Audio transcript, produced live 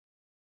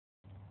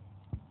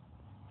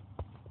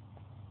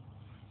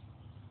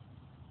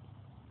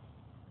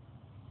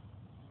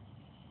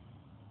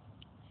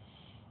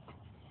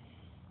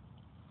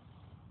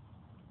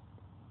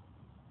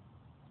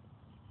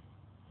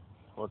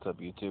What's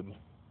up, YouTube?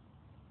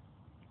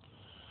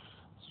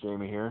 It's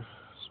Jamie here,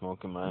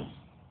 smoking my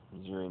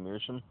Zuri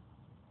Meerschaum.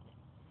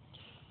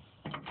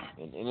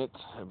 And in it,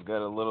 I've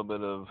got a little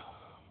bit of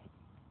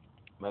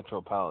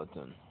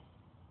Metropolitan.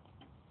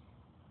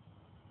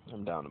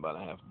 I'm down about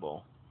a half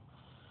bowl.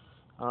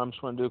 I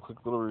just want to do a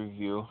quick little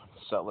review.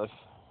 Sutliff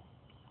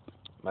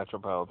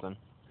Metropolitan.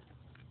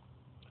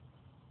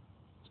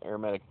 It's an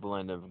aromatic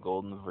blend of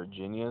Golden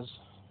Virginias,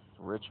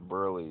 rich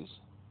burleys,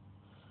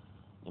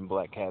 and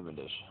black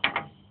Cavendish.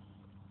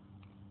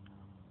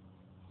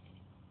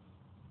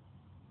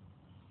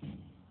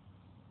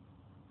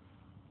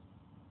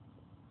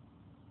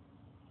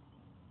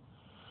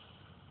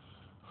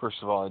 First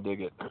of all, I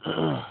dig it.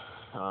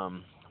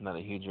 I'm not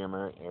a huge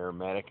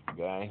aromatic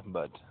guy,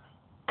 but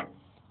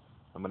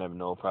I'm gonna have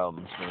no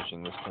problems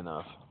finishing this tin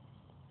off.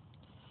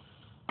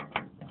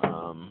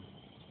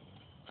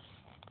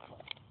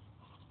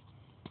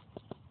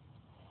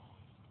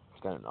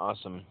 It's got an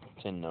awesome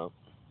tin note.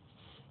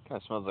 Kind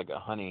of smells like a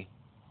honey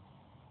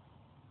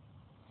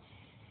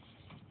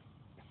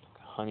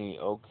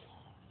oak,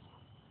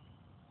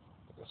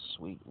 like a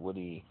sweet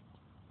woody.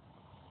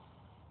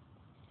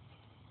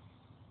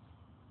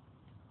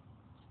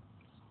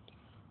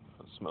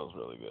 It smells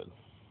really good.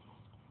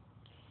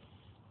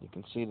 You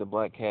can see the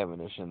black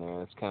Cavendish in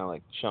there. It's kind of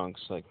like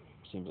chunks, like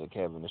seems like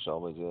Cavendish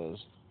always is.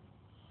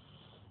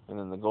 And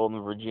then the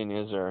Golden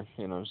Virginias are,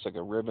 just like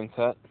a ribbon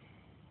cut.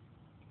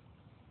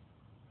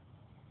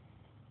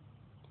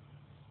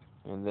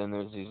 And then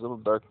there's these little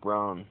dark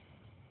brown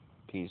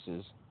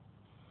pieces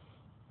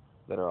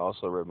that are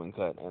also ribbon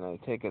cut. And I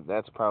take it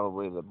that's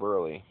probably the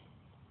burley.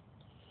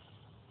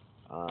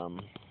 I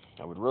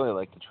would really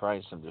like to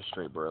try some just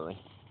straight burley.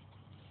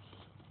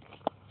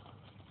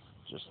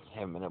 Just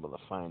haven't been able to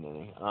find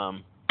any.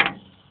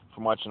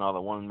 From watching all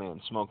the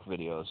one-man smoke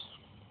videos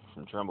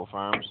from Trumbull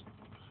Farms,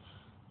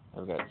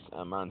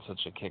 I'm on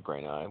such a kick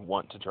right now. I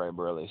want to try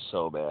burley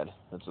so bad.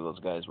 That's what those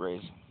guys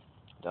raise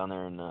down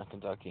there in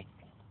Kentucky.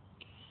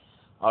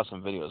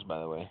 Awesome videos, by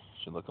the way.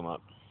 Should look them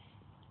up.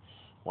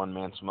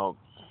 One-man smoke.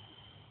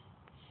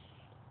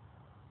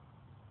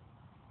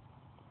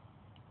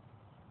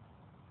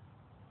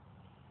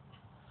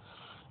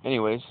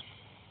 Anyways,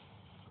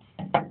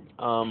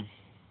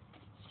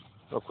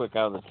 real quick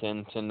out of the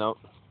tin note.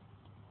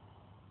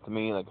 To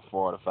me, like a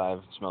 4 out of 5.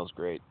 It smells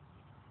great.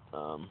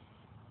 It's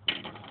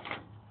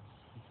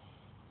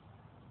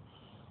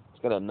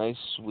got a nice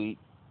sweet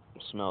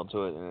smell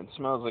to it, and it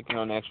smells like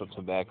natural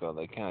tobacco,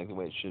 like kind of the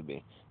way it should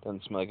be.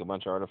 Doesn't smell like a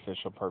bunch of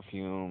artificial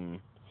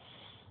perfume.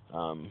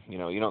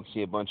 You don't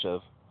see a bunch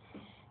of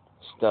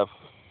stuff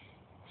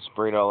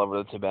sprayed all over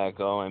the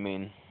tobacco. I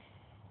mean,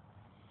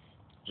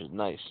 just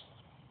nice.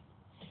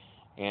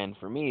 And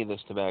for me,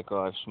 this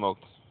tobacco, I've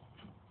smoked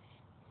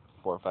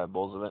 4 or 5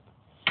 bowls of it,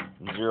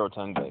 0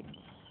 tongue bite.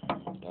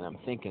 And I'm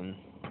thinking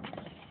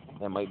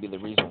that might be the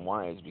reason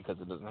why, is because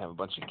it doesn't have a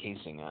bunch of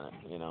casing on it,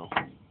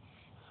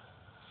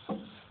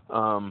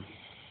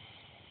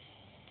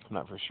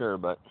 Not for sure,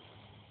 but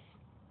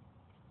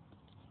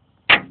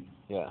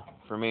yeah,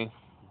 for me,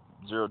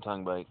 0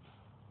 tongue bite.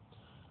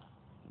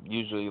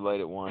 Usually you light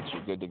it once,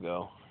 you're good to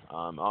go.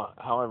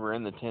 However,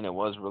 in the tin it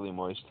was really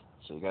moist,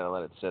 so you gotta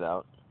let it sit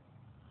out.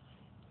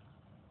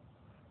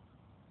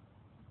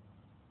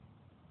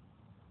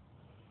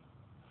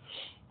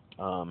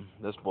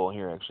 This bowl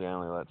here, actually, I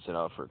only let it sit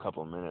out for a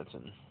couple of minutes,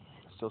 and it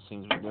still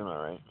seems to be doing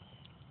all right.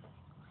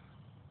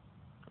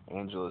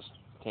 Angela's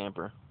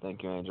tamper.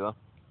 Thank you, Angela.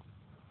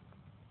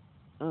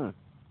 I don't know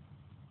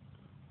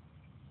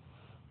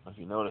if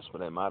you noticed,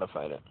 but I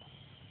modified it.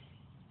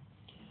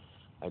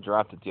 I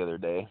dropped it the other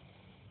day,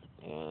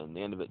 and the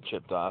end of it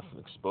chipped off,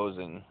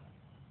 exposing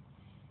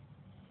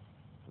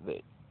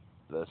the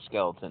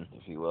skeleton,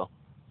 if you will.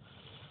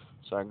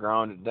 So I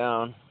ground it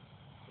down,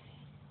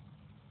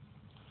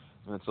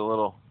 and it's a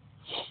little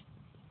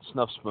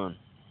snuff spoon,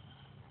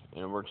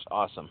 and it works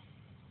awesome.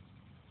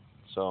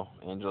 So,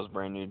 Angela's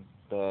brand new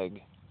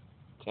bag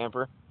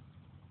tamper,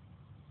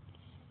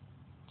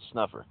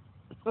 snuffer.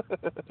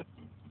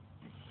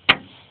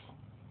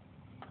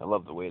 I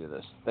love the weight of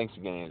this. Thanks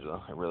again,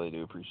 Angela. I really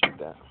do appreciate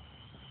that.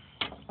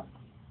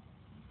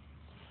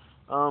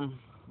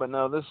 But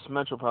no, this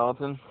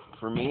Metropolitan,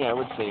 for me, I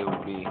would say it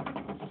would be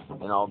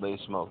an all-day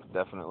smoke,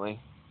 definitely.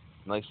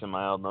 Nice and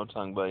mild, no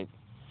tongue bite.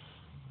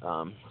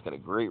 It's got a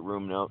great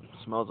room note.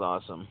 Smells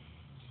awesome.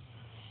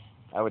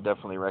 I would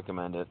definitely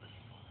recommend it.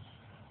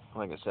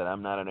 Like I said,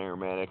 I'm not an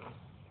aromatic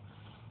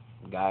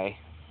guy,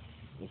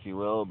 if you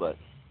will, but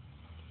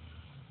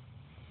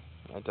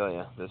I tell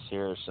you, this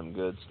here is some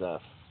good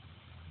stuff.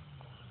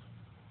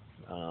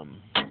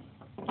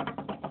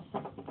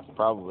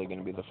 Probably going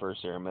to be the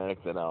first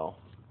aromatic that I'll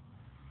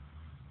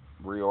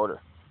reorder.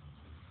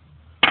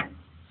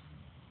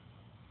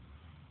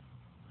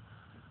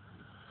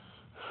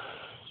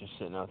 Just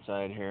sitting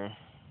outside here,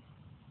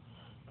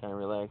 kind of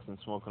relaxing,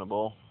 smoking a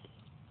bowl.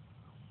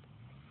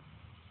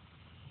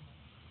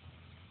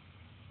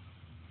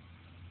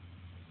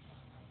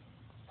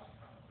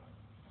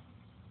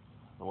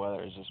 The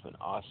weather has just been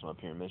awesome up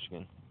here in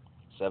Michigan.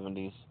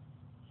 70s.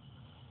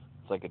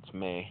 like it's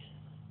May.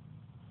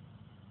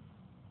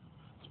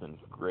 It's been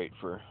great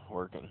for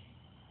working.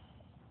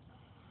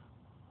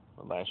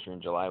 But last year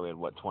in July we had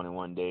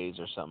 21 days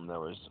or something that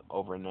was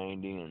over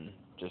 90 and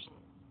just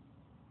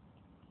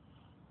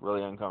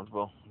really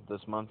uncomfortable.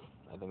 This month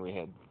I think we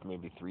had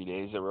maybe 3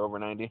 days that were over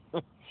 90.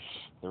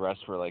 The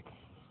rest were like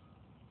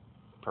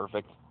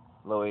perfect,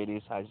 low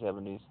 80s, high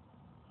 70s.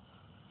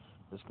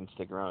 This can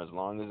stick around as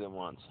long as it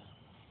wants.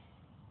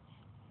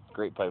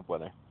 Great pipe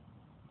weather.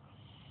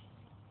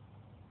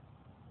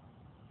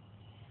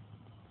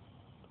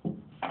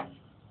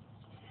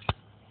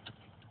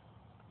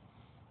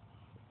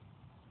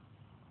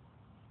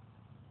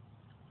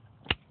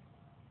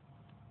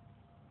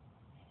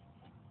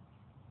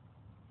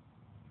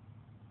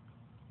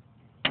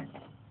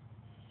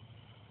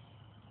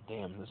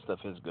 Damn, this stuff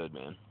is good,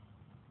 man.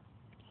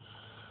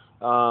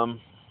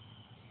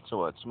 So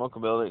what?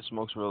 Smokability, it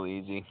smokes really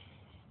easy.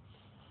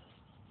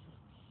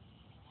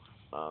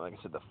 Like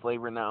I said, the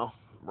flavor now,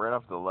 right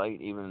off the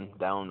light, even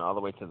down all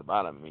the way to the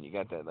bottom. I mean, you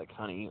got that like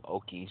honey,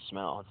 oaky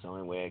smell. It's the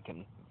only way I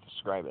can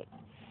describe it.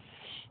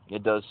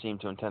 It does seem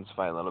to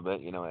intensify a little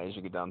bit, as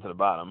you get down to the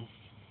bottom,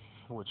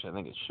 which I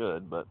think it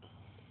should, but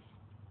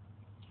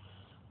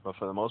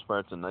for the most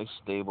part, it's a nice,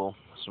 stable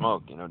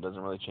smoke. It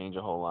doesn't really change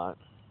a whole lot.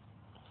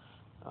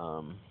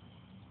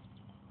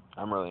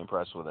 I'm really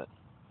impressed with it.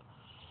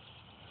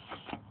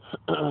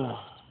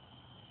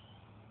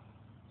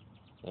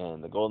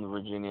 And the Golden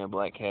Virginia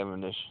Black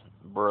Cavendish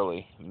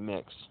Burley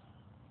mix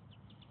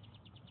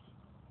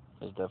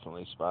is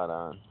definitely spot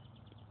on.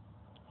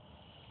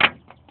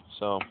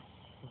 So,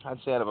 I'd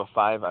say out of a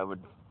 5, I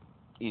would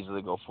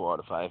easily go 4 out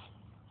of 5.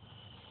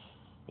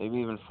 Maybe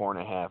even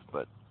 4.5,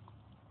 but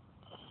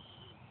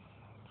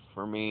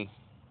for me,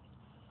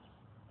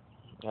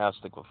 yeah, I'll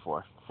stick with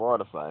 4. 4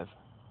 out of 5.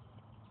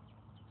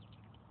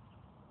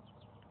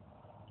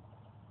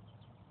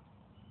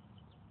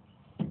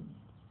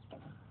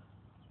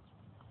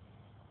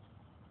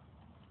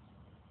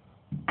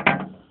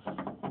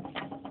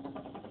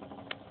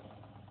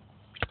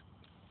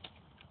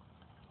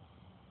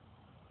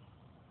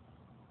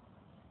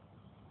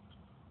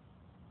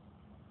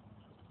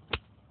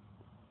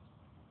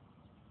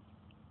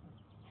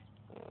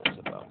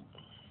 Yeah,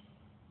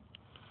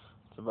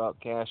 it's about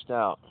cashed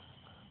out.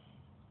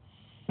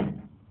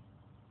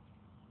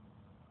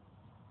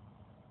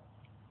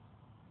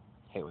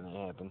 Hate when that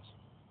happens.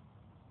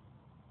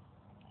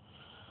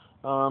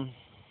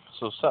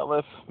 So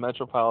Sutliff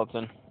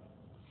Metropolitan,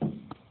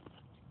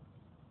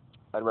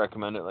 I'd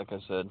recommend it. Like I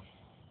said,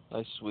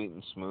 nice, sweet,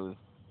 and smooth.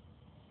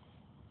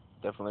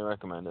 Definitely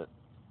recommend it.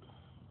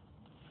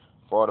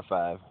 4 out of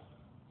 5.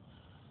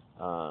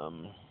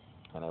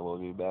 And I will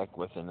be back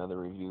with another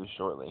review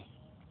shortly.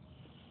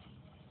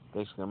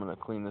 Basically, I'm going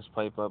to clean this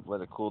pipe up,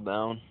 let it cool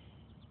down.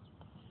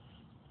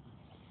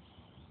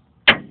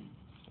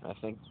 I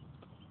think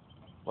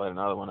light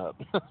another one up.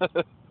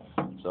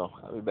 So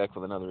I'll be back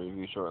with another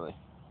review shortly.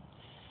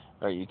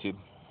 Alright, YouTube.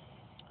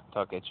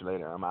 Talk at you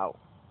later. I'm out.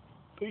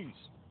 Peace.